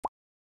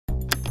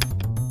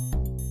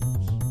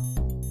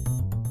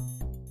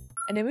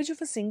An image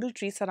of a single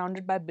tree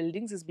surrounded by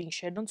buildings is being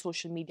shared on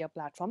social media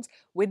platforms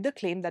with the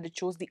claim that it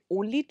shows the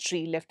only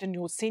tree left in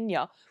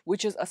Rocinha,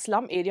 which is a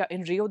slum area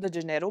in Rio de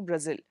Janeiro,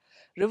 Brazil.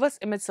 Reverse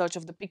image search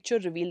of the picture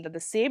revealed that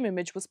the same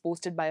image was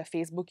posted by a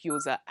Facebook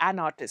user, an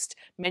artist,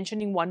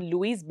 mentioning one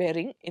Louise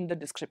Bering in the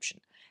description.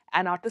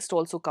 An artist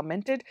also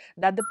commented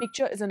that the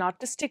picture is an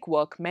artistic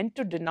work meant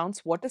to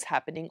denounce what is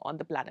happening on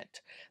the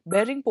planet.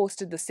 Bering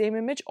posted the same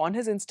image on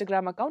his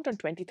Instagram account on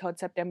 23rd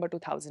September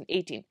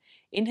 2018.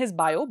 In his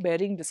bio,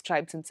 Bering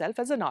describes himself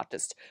as an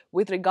artist.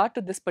 With regard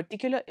to this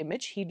particular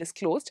image, he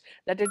disclosed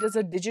that it is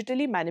a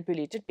digitally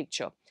manipulated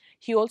picture.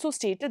 He also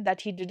stated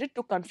that he did it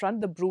to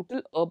confront the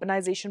brutal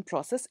urbanization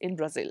process in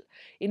Brazil.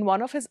 In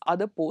one of his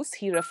other posts,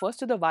 he refers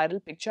to the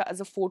viral picture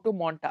as a photo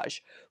montage.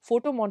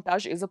 Photo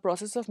montage is a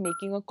process of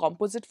making a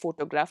composite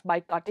photograph by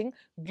cutting,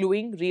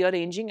 gluing,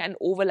 rearranging, and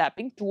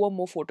overlapping two or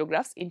more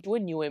photographs into a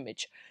new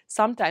image.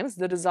 Sometimes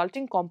the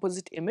resulting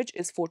composite image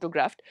is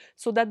photographed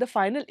so that the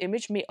final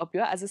image may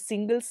appear as a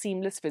single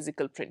seamless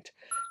physical print.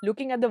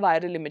 Looking at the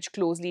viral image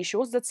closely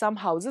shows that some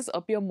houses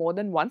appear more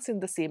than once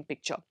in the same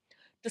picture.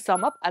 To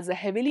sum up, as a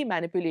heavily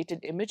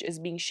manipulated image is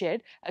being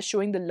shared as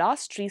showing the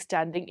last tree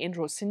standing in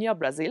Rocinha,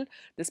 Brazil,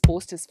 this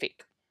post is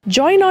fake.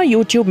 Join our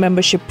YouTube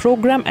membership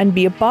program and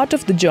be a part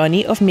of the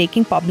journey of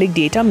making public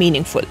data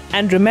meaningful.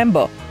 And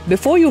remember,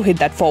 before you hit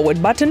that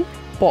forward button,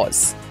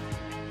 pause.